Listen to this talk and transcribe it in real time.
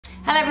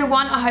Hello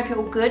everyone, I hope you're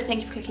all good.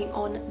 Thank you for clicking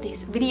on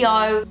this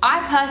video.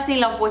 I personally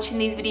love watching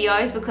these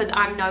videos because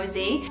I'm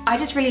nosy. I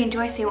just really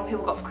enjoy seeing what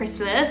people got for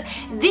Christmas.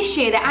 This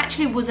year there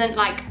actually wasn't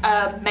like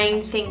a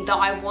main thing that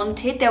I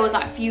wanted. There was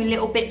like a few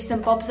little bits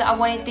and bobs that I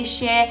wanted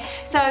this year.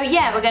 So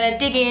yeah, we're gonna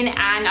dig in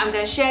and I'm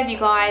gonna share with you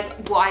guys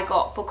what I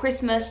got for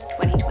Christmas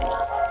 2020.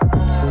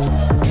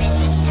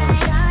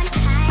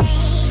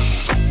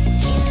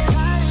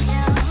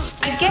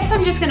 I guess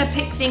I'm just gonna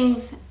pick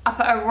things up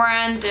at a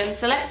random.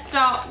 So let's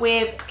start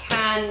with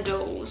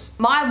candles.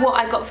 My what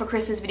I got for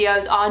Christmas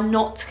videos are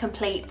not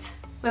complete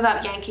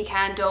without Yankee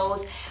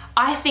candles.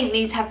 I think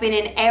these have been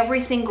in every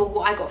single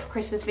what I got for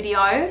Christmas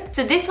video.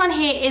 So this one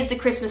here is the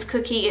Christmas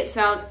cookie. It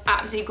smells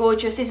absolutely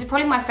gorgeous. This is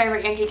probably my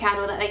favorite Yankee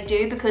candle that they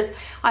do because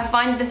I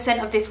find the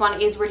scent of this one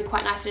is really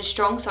quite nice and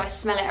strong, so I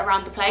smell it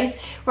around the place.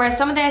 Whereas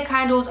some of their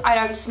candles, I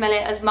don't smell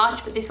it as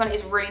much, but this one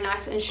is really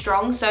nice and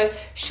strong. So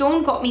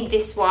Sean got me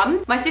this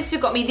one. My sister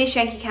got me this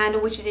Yankee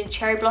candle, which is in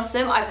cherry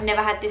blossom. I've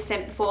never had this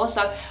scent before,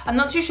 so I'm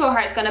not too sure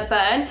how it's gonna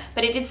burn,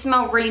 but it did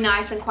smell really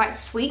nice and quite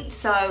sweet.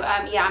 So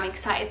yeah, I'm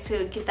excited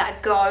to give that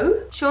a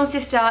go. Sean's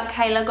sister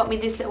Kayla got me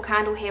this little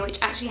candle here,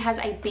 which actually has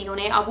a bee on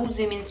it. I will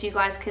zoom in so you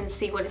guys can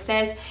see what it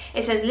says.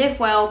 It says live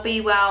well, be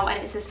well,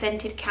 and it's a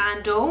scented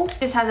candle.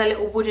 This has a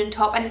little wooden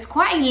top and it's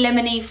quite a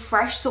lemony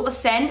fresh sort of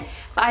scent,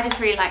 but I just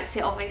really liked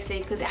it obviously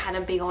because it had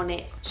a bee on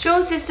it.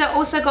 Sean's sister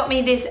also got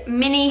me this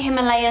mini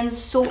Himalayan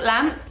salt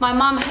lamp. My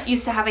mum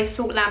used to have a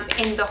salt lamp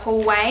in the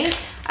hallway,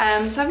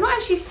 so I've not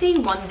actually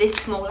seen one this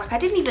small. Like I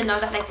didn't even know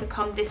that they could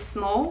come this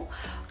small.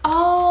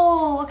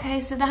 Oh,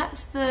 okay, so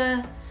that's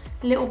the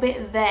little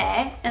bit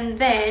there, and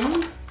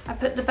then I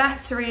put the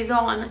batteries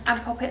on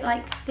and pop it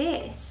like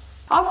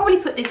this. I'll probably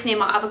put this near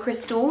my other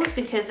crystals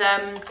because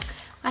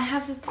I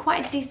have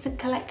quite a decent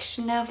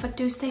collection now, if I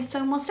do say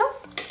so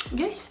myself.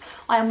 Yes,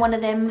 I am one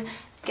of them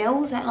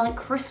girls that like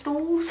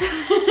crystals.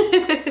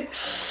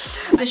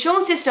 So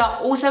Sean's sister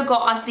also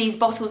got us these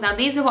bottles. Now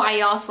these are what I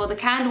asked for. The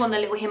candle and the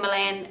little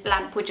Himalayan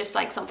lamp were just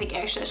like something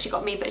extra she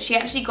got me, but she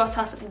actually got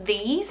us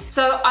these.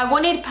 So I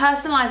wanted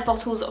personalized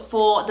bottles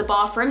for the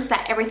bathroom so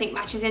that everything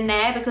matches in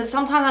there, because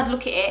sometimes I'd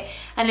look at it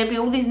and there'd be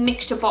all these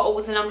mixture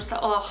bottles and I'm just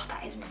like, oh,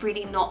 that is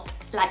really not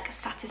like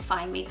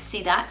satisfying me to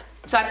see that.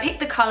 So I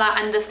picked the color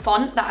and the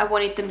font that I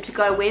wanted them to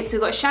go with. So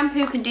we've got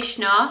shampoo,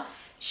 conditioner,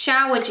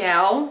 shower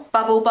gel,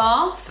 bubble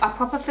bath. I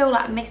proper feel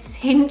like Mrs.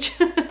 Hinch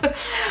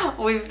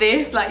with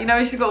this, like, you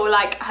know, she's got all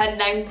like her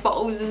name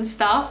bottles and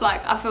stuff,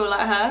 like I feel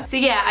like her. So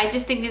yeah, I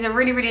just think these are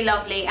really, really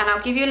lovely, and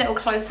I'll give you a little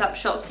close-up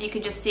shot so you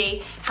can just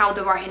see how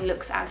the writing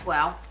looks as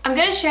well. I'm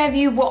gonna share with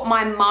you what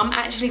my mum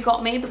actually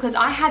got me, because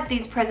I had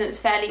these presents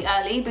fairly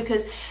early,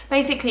 because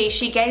basically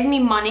she gave me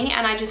money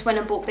and I just went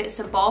and bought bits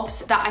and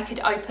bobs that I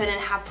could open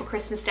and have for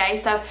Christmas Day.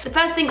 So the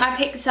first thing I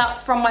picked up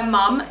from my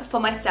mum for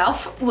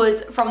myself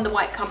was from the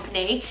White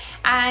Company,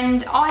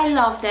 and I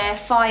love their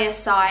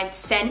fireside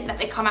scent that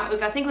they come out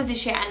with. I think it was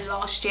this year and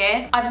last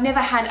year. I've never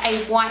had a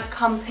White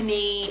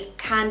Company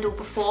candle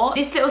before.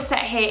 This little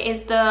set here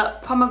is the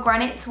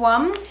pomegranate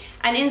one,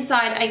 and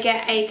inside I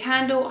get a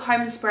candle,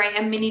 home spray,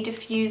 and mini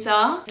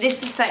diffuser.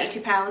 This was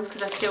 £32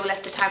 because I still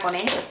left the tag on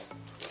it.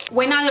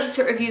 When I looked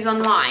at reviews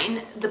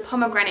online, the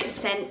pomegranate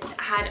scent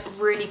had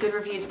really good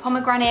reviews.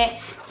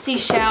 Pomegranate,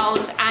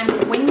 seashells, and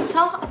winter,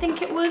 I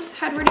think it was,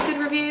 had really good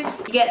reviews.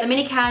 You get the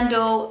mini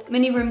candle,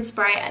 mini room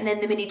spray, and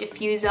then the mini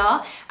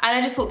diffuser. And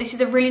I just thought this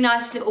is a really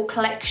nice little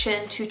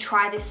collection to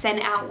try this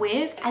scent out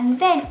with. And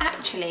then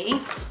actually,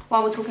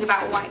 while we're talking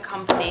about White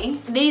Company,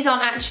 these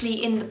aren't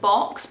actually in the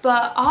box,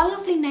 but our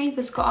lovely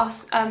neighbours got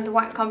us the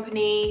White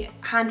Company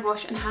hand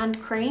wash and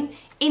hand cream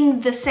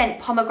in the scent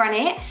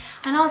pomegranate,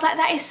 and I was like,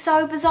 that is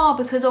so bizarre,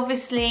 because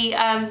obviously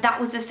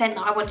that was the scent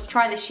that I wanted to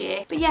try this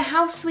year. But yeah,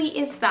 how sweet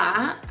is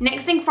that?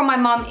 Next thing from my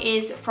mum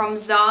is from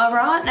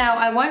Zara. Now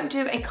I won't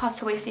do a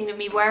cutaway scene of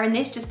me wearing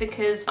this just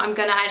because I'm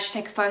gonna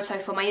actually take a photo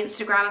for my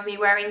Instagram of me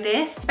wearing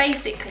this.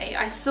 Basically,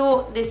 I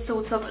saw this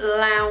sort of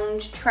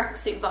lounge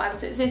tracksuit vibe.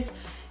 So it's this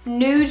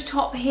nude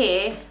top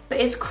here, but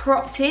it's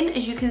cropped in,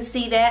 as you can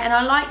see there, and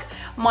I like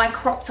my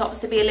crop tops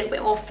to be a little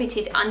bit more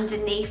fitted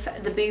underneath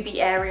the boobie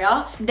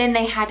area. Then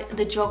they had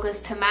the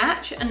joggers to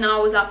match, and I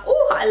was like,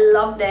 oh, I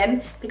love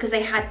them because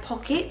they had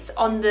pockets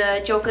on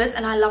the joggers,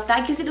 and I love that.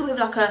 It gives it a little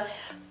bit of like a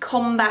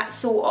combat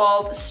sort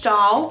of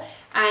style.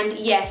 And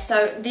yes,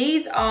 so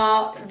these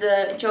are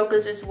the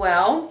joggers as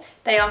well.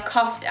 They are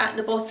cuffed at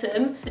the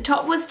bottom. The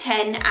top was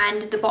 10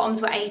 and the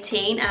bottoms were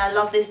 18, and I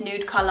love this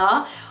nude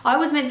colour. I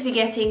was meant to be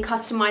getting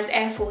customised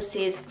Air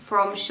Forces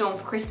from Sean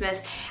for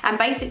Christmas, and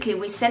basically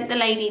we sent the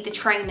lady the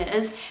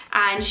trainers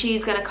and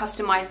she's going to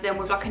customise them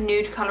with like a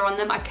nude colour on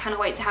them. I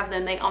cannot wait to have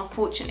them. They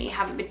unfortunately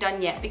haven't been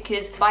done yet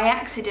because by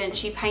accident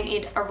she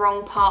painted a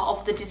wrong part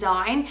of the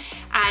design,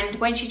 and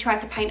when she tried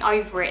to paint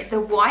over it,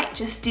 the white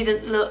just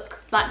didn't look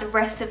like the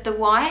rest of the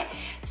white.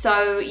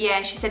 So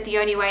yeah, she said the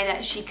only way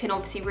that she can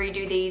obviously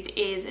redo these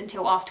is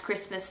until after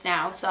Christmas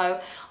now. So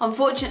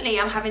unfortunately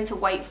I'm having to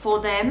wait for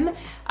them,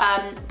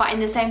 but in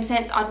the same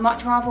sense I'd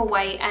much rather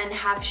wait and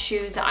have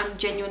shoes that I'm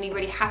genuinely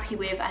really happy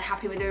with and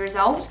happy with the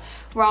results,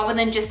 rather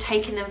than just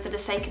taking them for the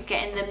sake of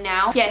getting them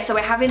now. Yeah, so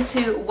we're having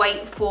to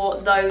wait for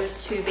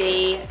those to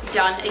be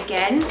done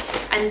again.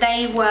 And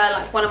they were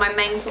like one of my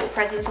main sort of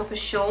presents off of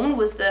Sean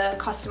was the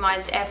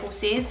customized Air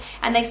Forces,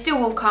 and they still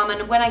will come,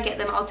 and when I get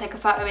them I'll take a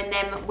photo in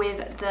them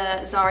with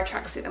the Zara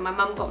tracksuit that my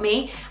mum got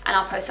me, and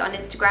I'll post it on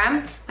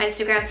Instagram. My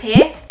Instagram's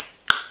here.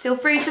 Feel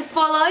free to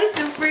follow,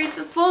 feel free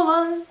to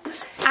follow.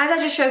 As I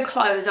just show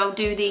clothes, I'll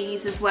do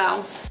these as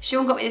well.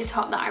 Sean got me this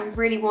top that I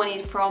really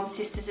wanted from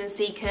Sisters and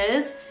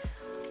Seekers.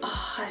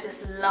 Oh, I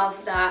just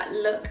love that.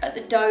 Look at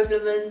the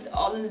Dobermans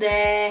on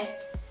there.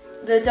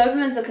 The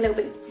Dobermans look a little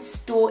bit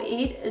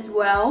distorted as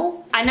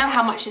well. I know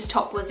how much this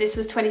top was. This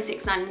was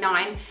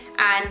 $26.99,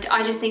 and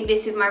I just think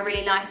this with my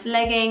really nice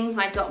leggings,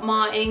 my Doc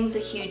Martens, a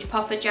huge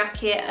puffer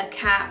jacket, a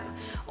cap,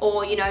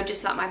 or you know,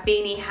 just like my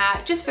beanie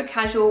hat, just for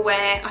casual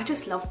wear. I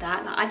just love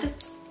that.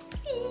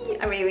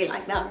 I really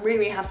like that. I'm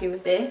really happy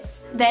with this.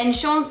 Then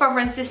Sean's brother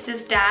and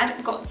sister's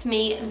dad got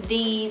me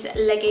these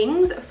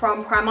leggings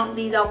from Primark.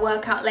 These are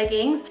workout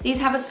leggings. These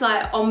have a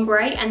slight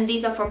ombre, and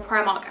these are from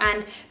Primark.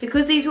 And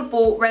because these were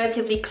bought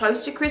relatively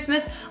close to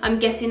Christmas, I'm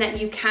guessing that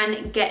you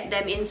can get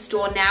them in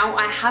store now.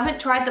 I haven't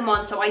tried them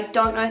on, so I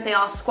don't know if they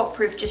are squat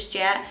proof just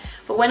yet.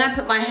 But when I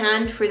put my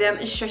hand through them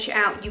and stretch it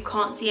out, you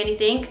can't see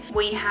anything.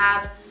 We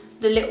have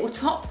the little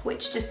top,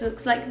 which just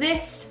looks like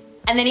this.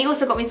 And then he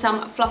also got me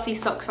some fluffy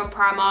socks from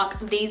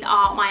Primark. These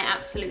are my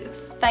absolute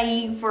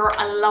favourite.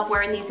 I love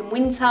wearing these in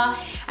winter.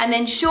 And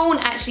then Sean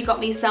actually got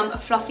me some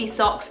fluffy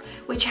socks,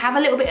 which have a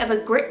little bit of a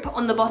grip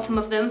on the bottom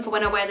of them for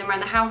when I wear them around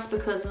the house,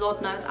 because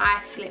Lord knows I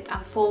slip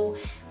and fall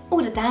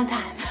all the damn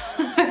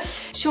time.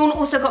 Sean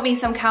also got me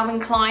some Calvin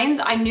Kleins.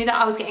 I knew that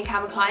I was getting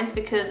Calvin Kleins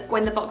because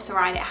when the box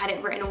arrived, it had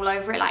it written all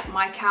over it, like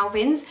my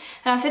Calvins.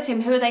 And I said to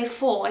him, who are they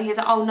for? And he was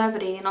like, oh,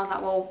 nobody. And I was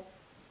like, well,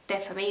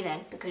 they're for me then,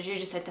 because you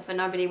just said they're for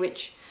nobody,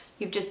 which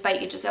you've just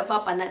baited yourself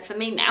up, and that's for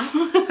me now.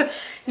 And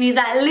he's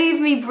like,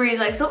 leave me, Breeze,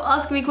 like stop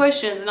asking me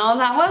questions. And I was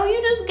like, well,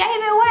 you just gave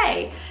it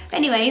away. But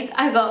anyways,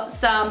 I got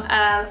some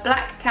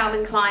black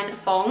Calvin Klein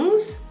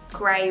thongs,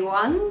 grey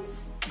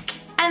ones.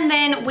 And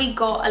then we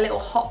got a little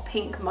hot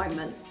pink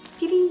moment.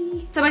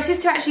 So my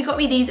sister actually got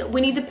me these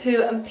Winnie the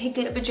Pooh and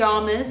Piglet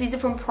pajamas. These are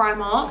from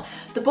Primark.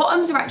 The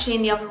bottoms are actually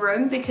in the other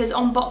room because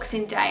on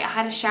Boxing Day I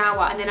had a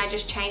shower and then I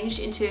just changed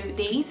into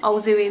these. I'll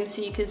zoom in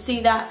so you can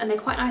see that, and they're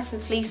quite nice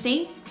and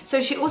fleecy.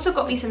 So she also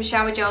got me some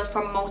shower gels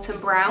from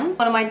Molten Brown.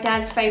 One of my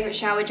dad's favourite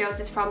shower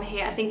gels is from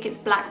here. I think it's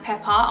Black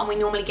Pepper, and we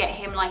normally get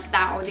him like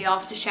that or the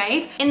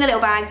aftershave. In the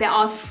little bag there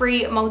are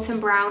 3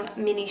 Molten Brown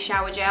mini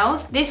shower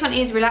gels. This one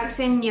is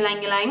Relaxing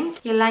Ylang Ylang.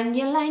 Ylang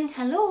Ylang,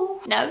 hello?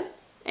 No?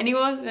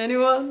 Anyone?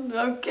 Anyone?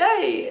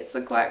 Okay, it's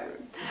a quiet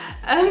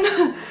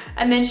room.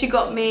 And then she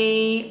got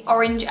me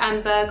Orange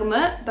and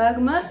Bergamot.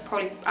 Bergamot?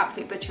 Probably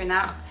absolutely butchering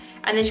that.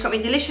 And then she got me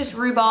Delicious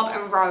Rhubarb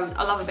and Rose.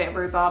 I love a bit of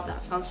rhubarb,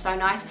 that smells so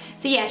nice.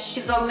 So yeah,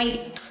 she got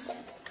me,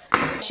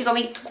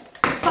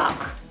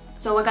 fuck.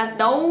 So I got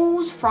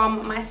those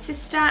from my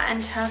sister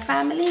and her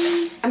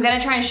family. I'm gonna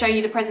try and show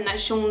you the present that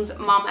Sean's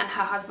mum and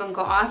her husband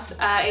got us.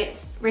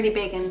 It's really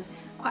big and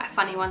quite a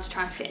funny one to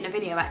try and fit in a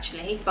video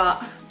actually,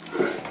 but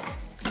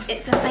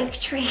it's a fake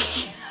tree.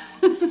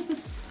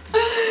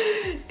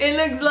 It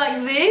looks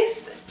like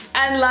this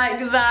and like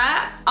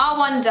that. Our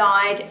one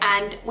died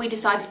and we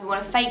decided we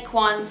want a fake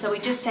one, so we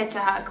just said to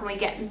her, can we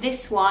get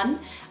this one?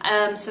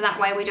 So that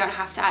way we don't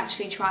have to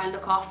actually try and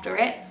look after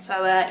it.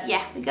 So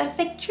yeah, we got a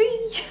fake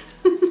tree.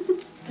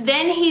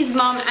 Then his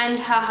mum and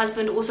her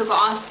husband also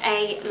got us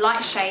a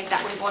light shade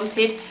that we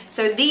wanted.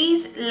 So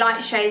these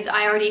light shades,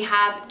 I already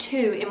have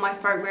 2 in my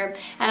front room,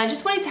 and I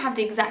just wanted to have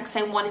the exact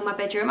same one in my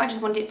bedroom. I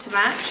just wanted it to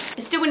match.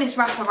 It's still in this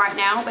wrapper right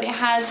now, but it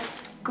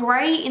has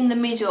grey in the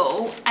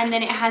middle, and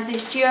then it has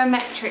this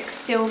geometric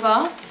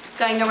silver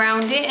going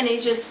around it, and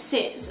it just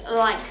sits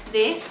like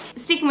this.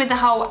 Sticking with the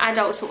whole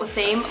adult sort of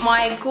theme,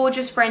 my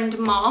gorgeous friend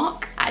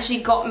Mark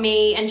actually got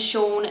me and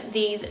Sean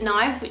these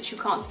knives, which you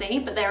can't see,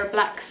 but they're a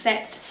black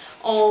set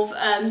of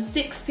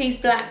 6-piece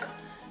black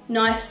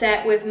knife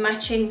set with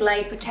matching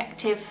blade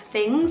protective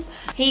things.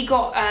 He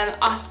got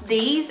us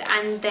these,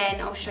 and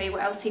then I'll show you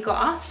what else he got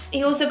us.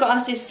 He also got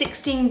us this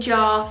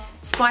 16-jar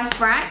spice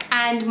rack,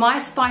 and my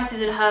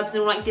spices and herbs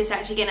and all like this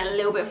actually getting a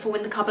little bit full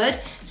in the cupboard,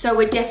 so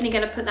we're definitely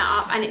going to put that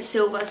up, and it's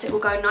silver so it will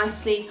go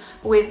nicely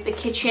with the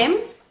kitchen.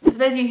 For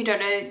those of you who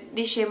don't know,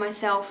 this year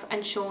myself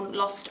and Sean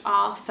lost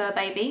our fur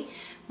baby,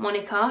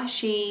 Monica.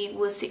 She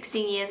was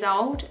 16 years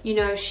old. You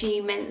know,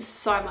 she meant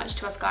so much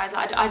to us, guys.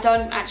 I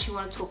don't actually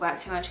want to talk about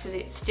it too much because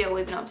it's still,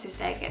 even up to this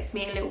day, it gets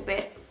me a little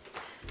bit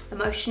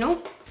emotional.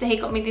 So he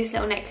got me this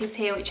little necklace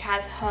here which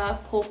has her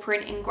paw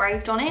print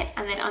engraved on it,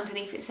 and then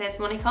underneath it says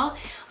Monica.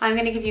 I'm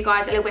going to give you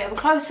guys a little bit of a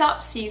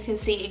close-up so you can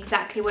see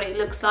exactly what it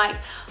looks like.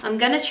 I'm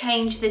going to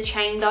change the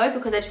chain though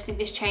because I just think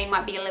this chain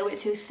might be a little bit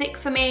too thick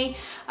for me,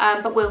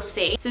 but we'll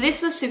see. So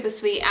this was super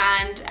sweet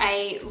and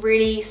a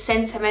really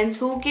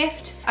sentimental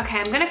gift. Okay,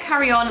 I'm going to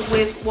carry on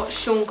with what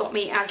Sean got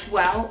me as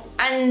well.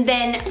 And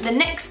then the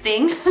next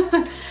thing,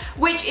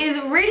 which is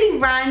really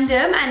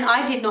random and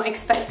I did not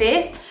expect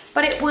this,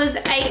 but it was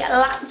a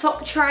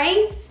laptop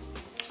tray.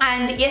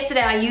 And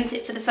yesterday I used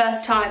it for the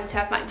first time to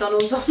have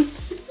McDonald's on.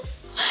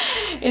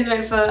 It's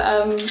meant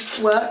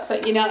for work,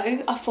 but you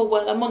know, I thought,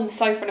 well, I'm on the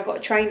sofa and I've got a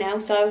tray now,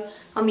 so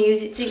I'm gonna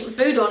use it to eat the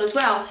food on as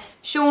well.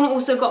 Sean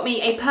also got me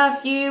a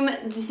perfume.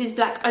 This is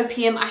Black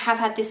Opium. I have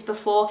had this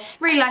before.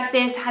 Really like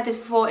this. I had this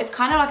before. It's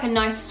kind of like a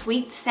nice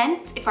sweet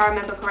scent, if I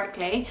remember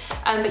correctly.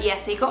 But yeah,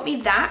 so he got me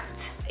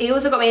that. He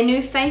also got me a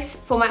new face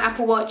for my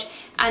Apple Watch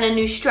and a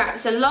new strap.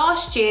 So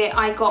last year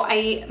I got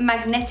a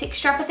magnetic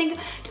strap, I think.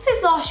 If it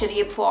was last year or the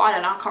year before, I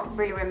don't know, I can't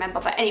really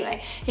remember. But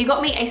anyway, he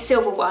got me a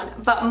silver one.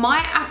 But my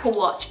Apple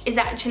Watch is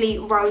actually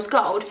rose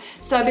gold.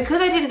 So because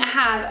I didn't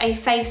have a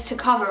face to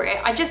cover it,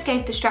 I just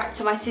gave the strap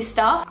to my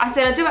sister. I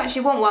said I do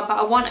actually want one, but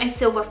I want a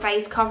silver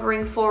face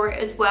covering for it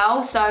as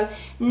well. So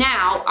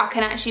now I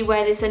can actually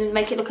wear this and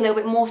make it look a little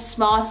bit more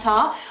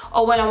smarter.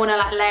 Or when I want to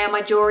like layer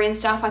my jewelry and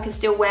stuff, I can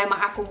still wear my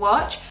Apple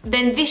Watch.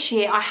 Then this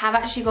year I have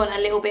actually gone a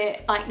little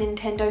bit like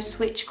Nintendo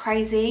Switch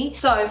crazy.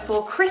 So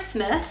for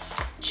Christmas,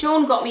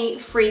 Sean got me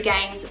 3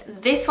 games.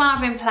 This one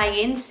I've been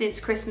playing since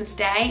Christmas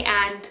Day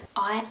and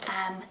I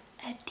am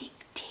addicted.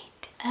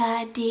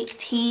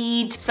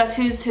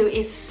 Splatoon 2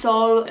 is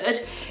so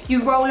good.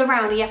 You roll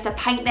around and you have to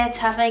paint their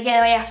turf, they get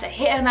away, you have to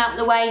hit them out of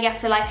the way, you have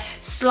to like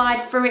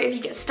slide through it if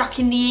you get stuck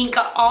in the ink.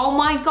 Oh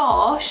my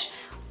gosh,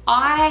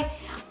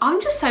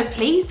 I'm just so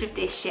pleased with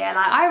this year.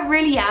 Like, I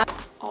really am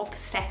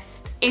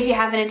obsessed. If you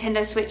have a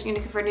Nintendo Switch and you're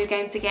looking for a new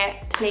game to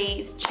get,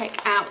 please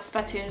check out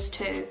Splatoon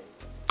 2.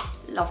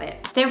 Love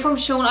it. Then from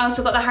Sean, I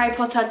also got the Harry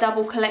Potter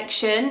double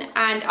collection,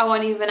 and I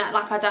won't even act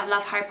like I don't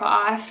love Harry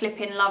Potter. I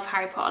flipping love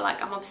Harry Potter,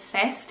 like I'm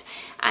obsessed.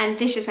 And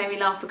this just made me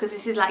laugh because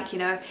this is like, you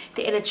know,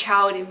 the inner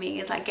child in me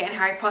is like getting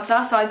Harry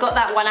Potter. So I got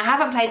that one. I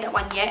haven't played that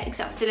one yet because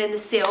that's still in the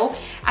seal.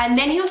 And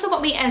then he also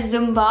got me a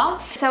Zumba.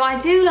 So I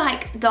do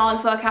like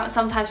dance workouts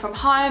sometimes from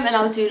home, and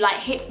I'll do like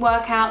hip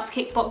workouts,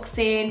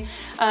 kickboxing,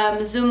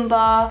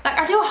 Zumba. Like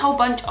I do a whole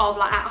bunch of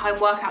like at home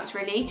workouts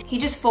really. He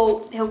just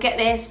thought he'll get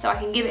this so I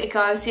can give it a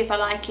go, see if I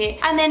like it.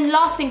 And then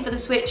last thing for the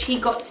Switch, he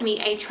got to me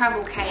a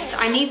travel case.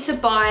 I need to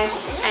buy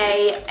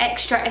a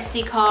extra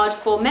SD card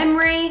for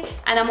memory,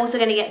 and I'm also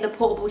gonna get the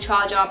portable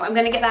charger, but I'm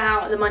gonna get that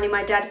out of the money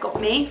my dad got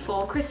me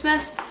for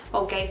Christmas,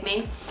 or gave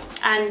me.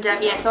 And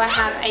yeah, so I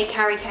have a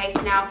carry case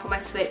now for my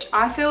Switch.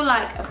 I feel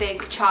like a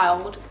big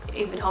child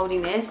even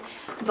holding this,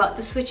 but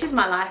the Switch is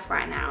my life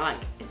right now. Like,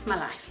 it's my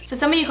life. For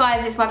some of you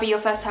guys, this might be your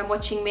first time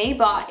watching me,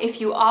 but if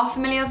you are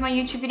familiar with my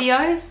YouTube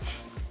videos,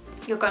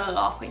 you're gonna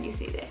laugh when you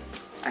see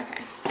this.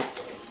 Okay,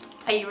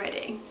 are you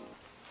ready?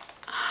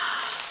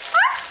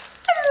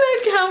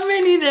 Look how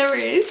many there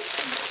is.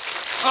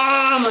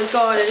 Oh my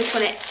god, I just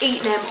want to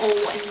eat them all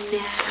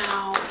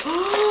now.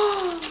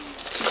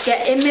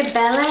 Get in my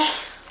belly.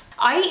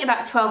 I eat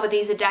about 12 of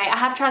these a day. I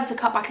have tried to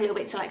cut back a little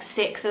bit to like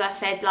 6, as I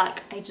said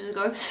like ages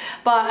ago.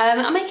 But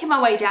I'm making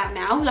my way down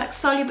now, like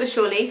slowly but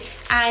surely.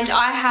 And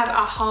I have a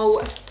whole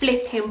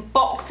flipping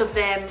box of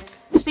them.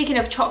 Speaking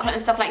of chocolate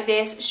and stuff like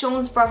this,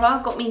 Sean's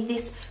brother got me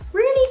this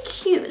really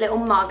cute little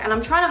mug, and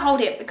I'm trying to hold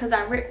it because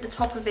I ripped the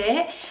top of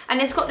it, and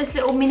it's got this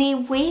little mini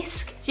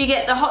whisk. So you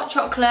get the hot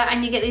chocolate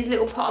and you get these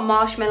little pot of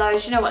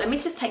marshmallows. You know what, let me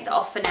just take that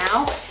off for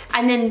now.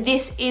 And then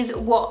this is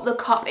what the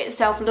cup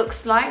itself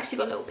looks like. So you've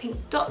got little pink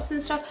dots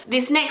and stuff.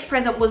 This next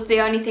present was the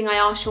only thing I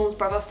asked Sean's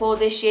brother for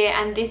this year,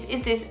 and this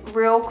is this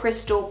real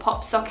crystal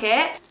pop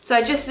socket. So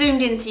I just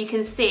zoomed in so you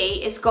can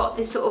see it's got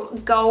this sort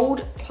of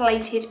gold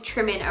plated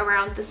trimming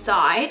around the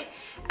side.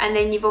 And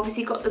then you've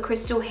obviously got the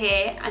crystal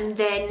here, and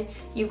then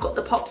you've got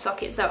the pop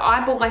socket. So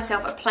I bought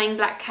myself a plain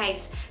black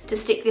case to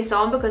stick this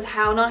on, because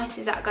how nice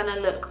is that gonna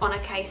look on a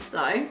case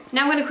though?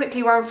 Now I'm gonna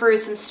quickly run through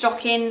some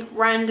stocking,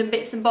 random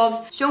bits and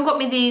bobs. Sean got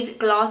me these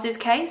glasses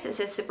case. It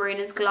says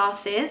Sabrina's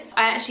glasses.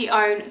 I actually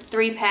own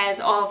 3 pairs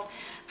of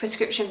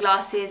prescription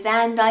glasses,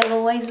 and I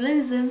always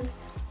lose them.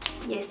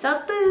 Yes,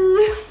 I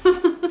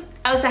do.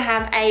 I also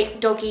have a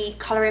doggy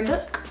colouring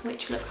book,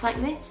 which looks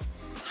like this.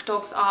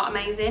 Dogs are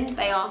amazing.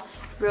 They are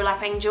real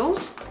life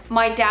angels.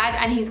 My dad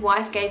and his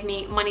wife gave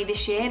me money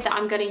this year that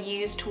I'm going to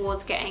use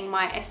towards getting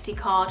my SD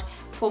card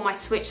for my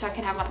Switch, so I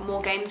can have like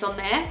more games on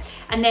there.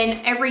 And then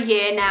every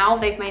year now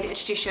they've made it a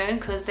tradition,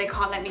 because they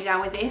can't let me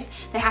down with this,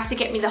 they have to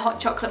get me the hot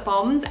chocolate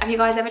bombs. Have you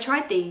guys ever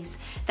tried these?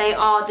 They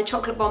are the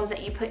chocolate bombs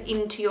that you put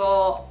into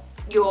your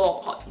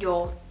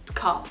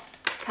cup.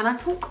 Can I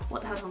talk?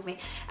 What the hell's wrong with me?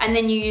 And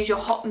then you use your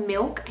hot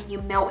milk and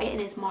you melt it, and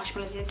there's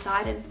marshmallows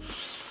inside. And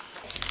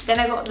then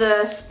I got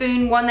the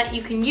spoon one that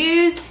you can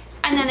use.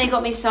 And then they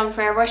got me some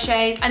Ferrero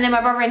Rochers. And then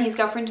my brother and his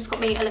girlfriend just got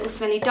me a little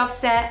smelly Dove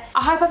set.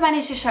 I hope I've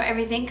managed to show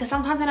everything, because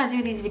sometimes when I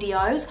do these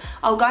videos,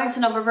 I'll go into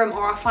another room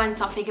or I'll find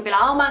something and be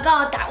like, oh my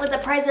god, that was a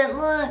present.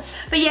 Ugh.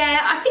 But yeah,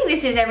 I think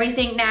this is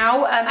everything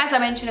now. As I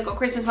mentioned, I've got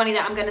Christmas money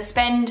that I'm going to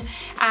spend.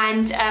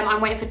 And I'm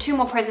waiting for 2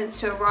 more presents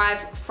to arrive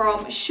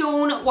from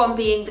Sean. One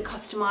being the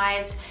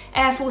customised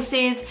Air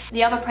Forces.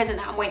 The other present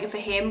that I'm waiting for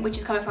him, which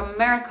is coming from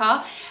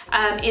America,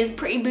 is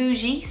pretty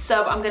bougie.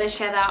 So I'm going to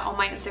share that on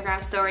my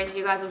Instagram stories.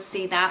 You guys will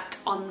see that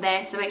on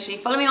there. So make sure you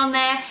follow me on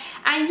there.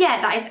 And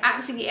yeah, that is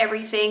absolutely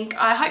everything.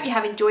 I hope you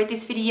have enjoyed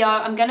this video.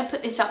 I'm going to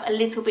put this up a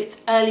little bit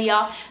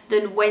earlier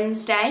than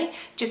Wednesday,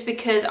 just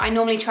because I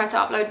normally try to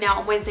upload now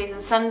on Wednesdays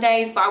and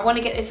Sundays, but I want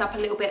to get this up a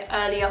little bit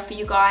earlier for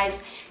you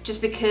guys,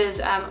 just because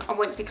I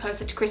want it to be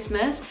closer to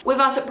Christmas. With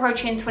us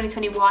approaching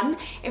 2021,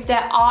 if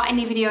there are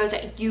any videos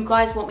that you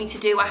guys want me to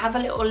do, I have a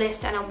little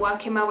list and I'm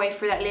working my way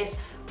through that list.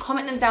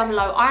 Comment them down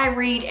below. I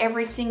read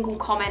every single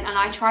comment and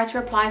I try to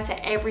reply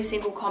to every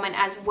single comment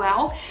as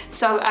well.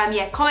 So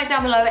yeah, comment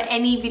down below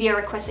any video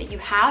requests that you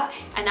have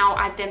and I'll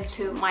add them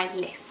to my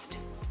list.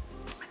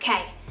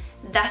 Okay,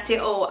 that's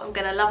it all. I'm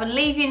gonna love and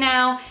leave you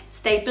now.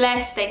 Stay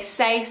blessed, stay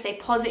safe, stay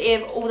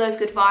positive, all those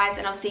good vibes,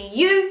 and I'll see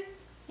you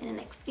in the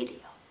next video.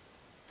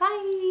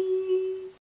 Bye.